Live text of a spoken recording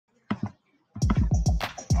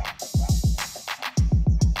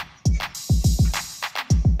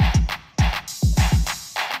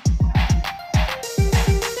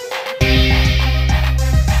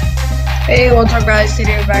Hey, what's up guys,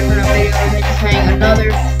 today we're back with another video. I'm going to be playing another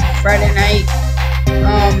Friday night.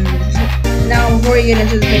 Now before you get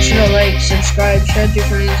into this, make sure to like, subscribe, share with your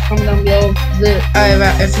friends, comment down below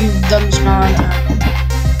if you've done this mod.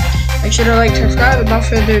 Make sure to like, subscribe. Without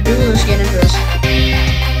further ado, let's get into this.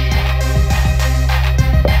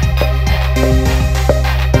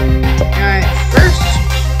 Alright, first,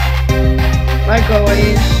 like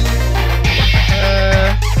always,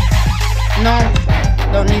 no,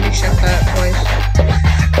 don't need to check that twice.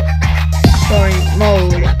 Story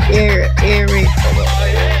mode, irritable.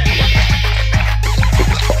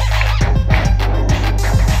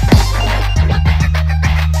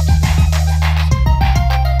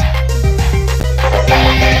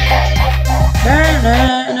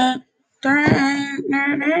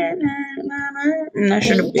 That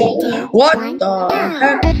shouldn't be. What the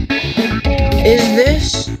heck is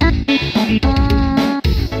this?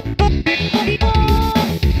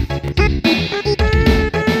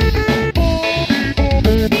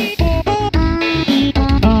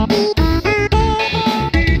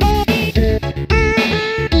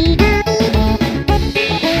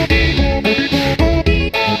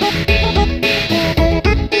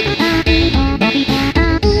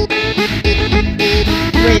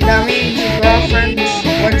 Wait, that means your girlfriend,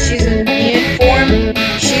 when she's in uniform,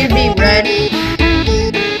 she'd be red.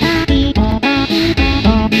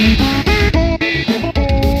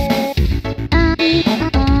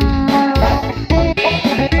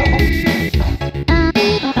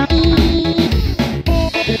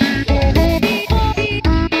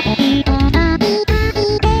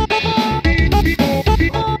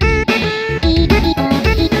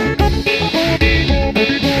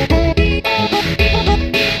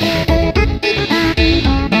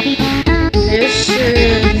 This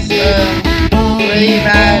is really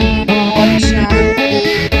bad.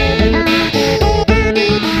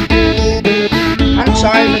 I'm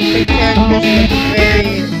sorry, but the characters look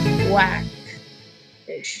very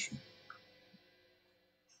whack-ish.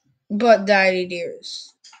 But Daddy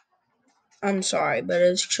Dearest, I'm sorry, but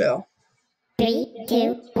it's chill. 3,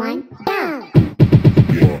 2, 1, go!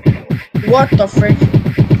 What the frick?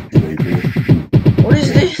 What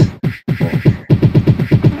is this?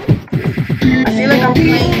 I feel like I'm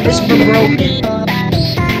playing this but broken.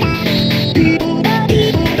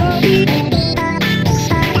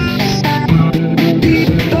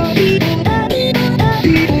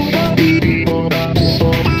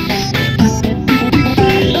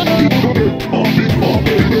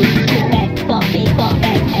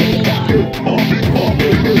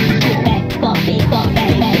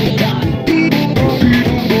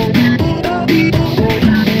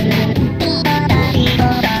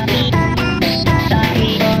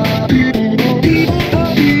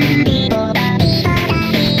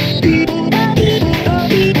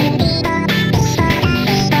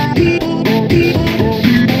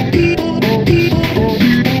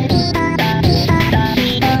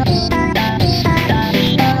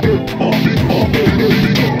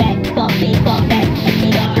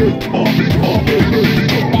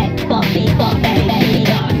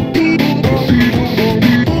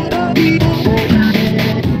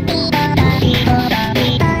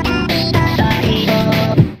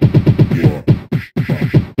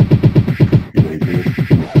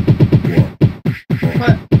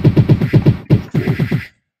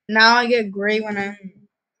 Now I get gray when I'm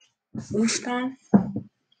boosted on.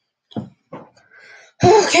 Okay,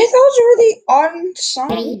 that was a really odd song.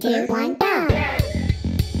 3, 2, 1, go!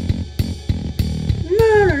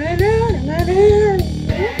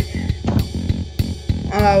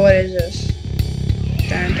 What is this?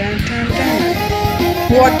 Dun, dun, dun, dun.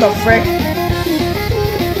 What the frick?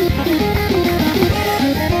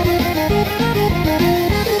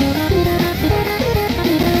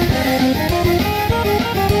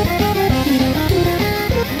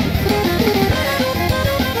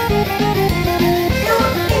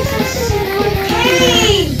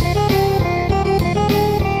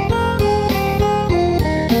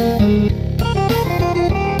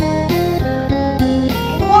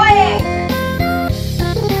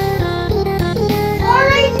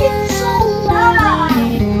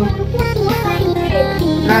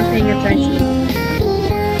 Not paying attention.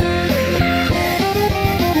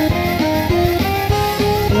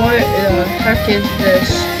 What the heck is this?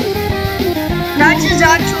 That's his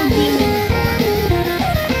actual demon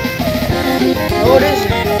form. What is it?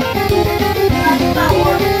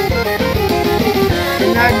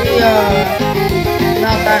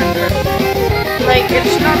 Not that impressive. Like,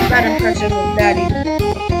 it's not that impressive with Daddy.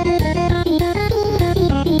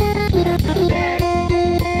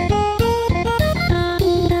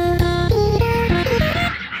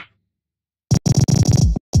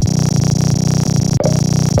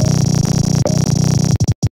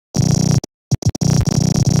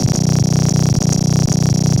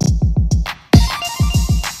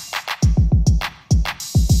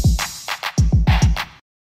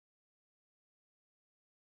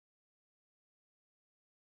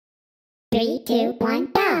 3, 2, 1,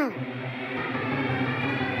 go!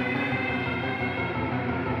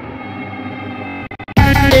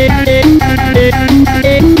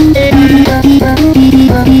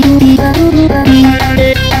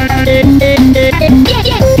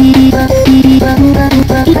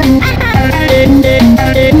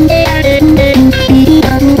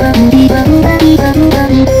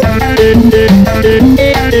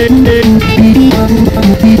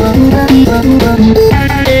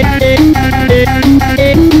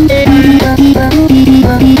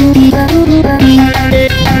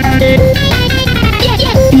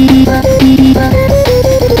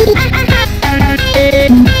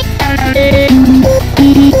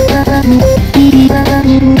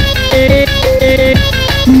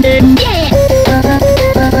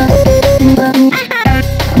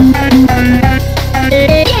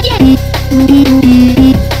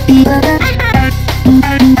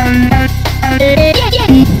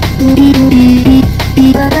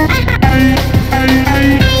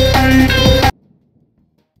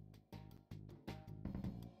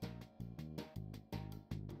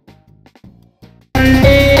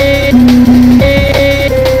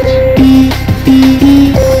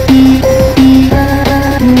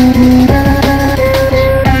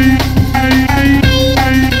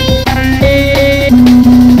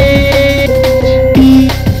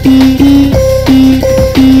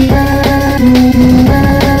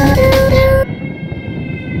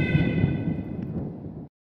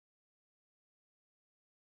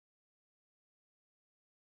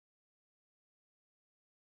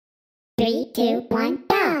 Three, two, one,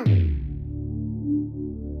 go!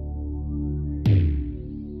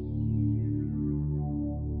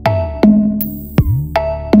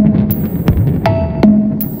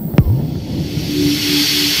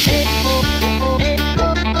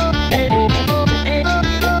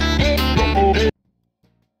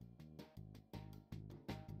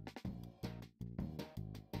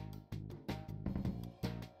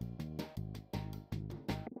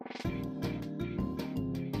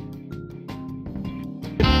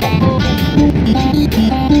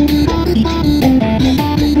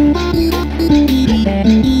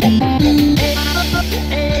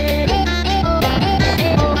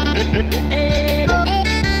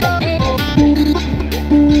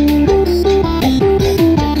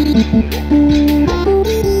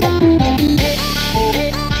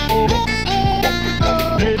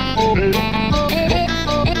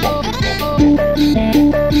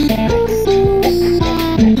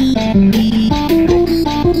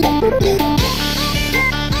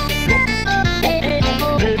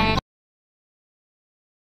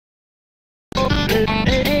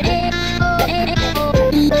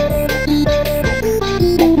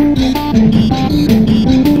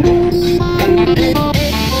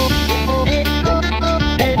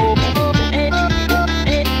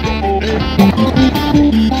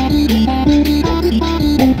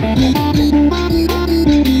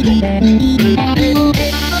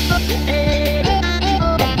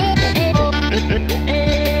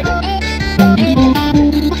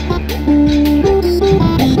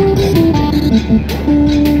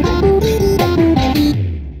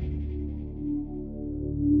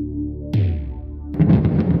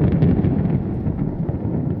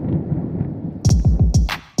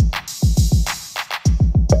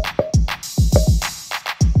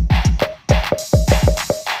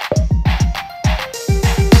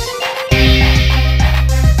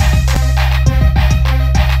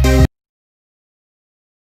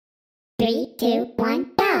 3, 2, 1,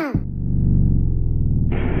 go!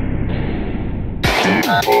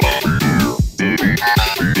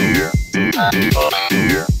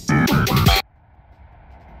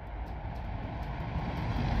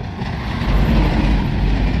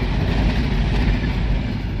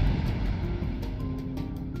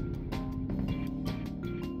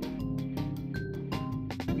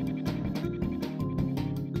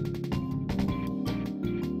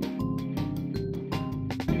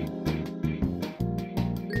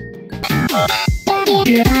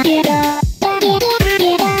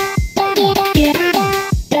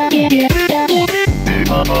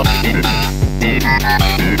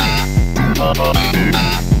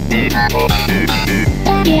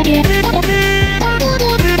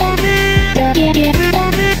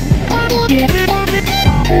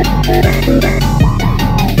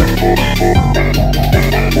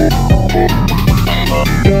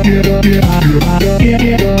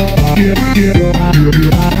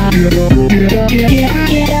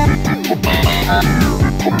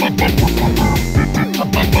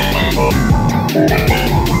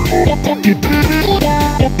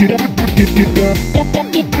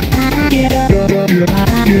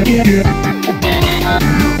 Yeah.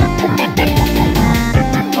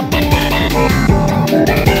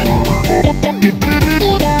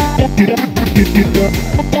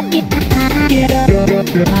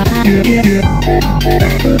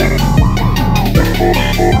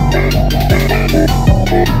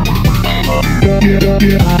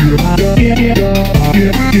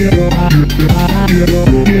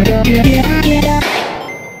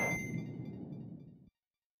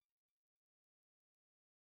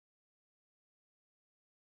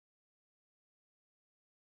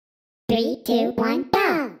 Three, two, one,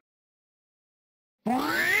 go!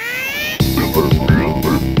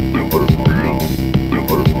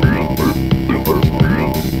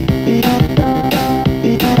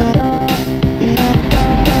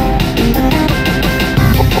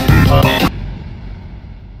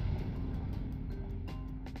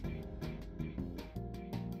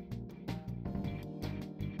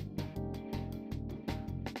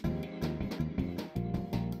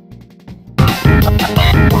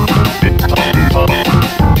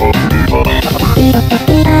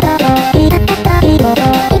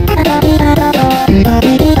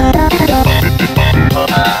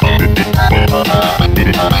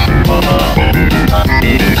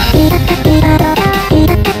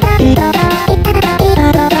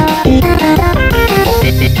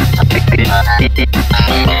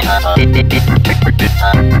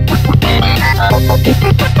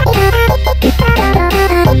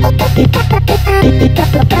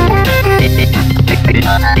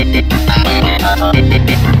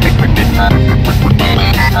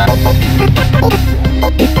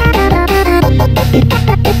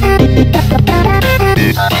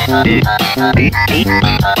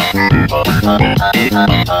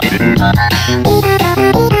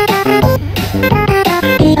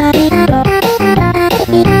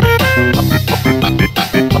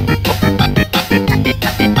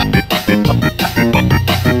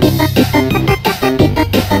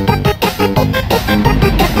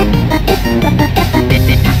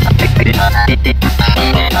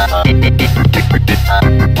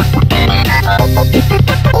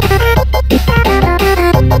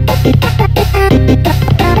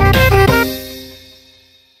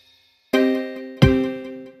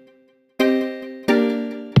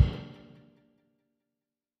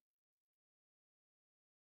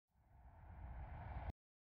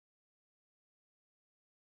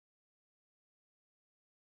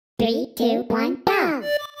 Three, two, one, go!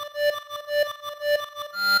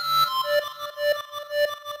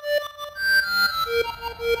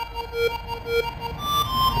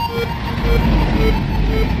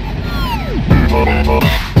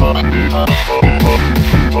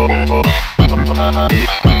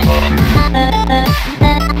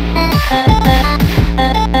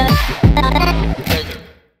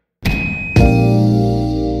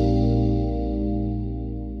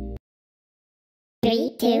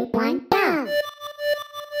 Three, two, one, go!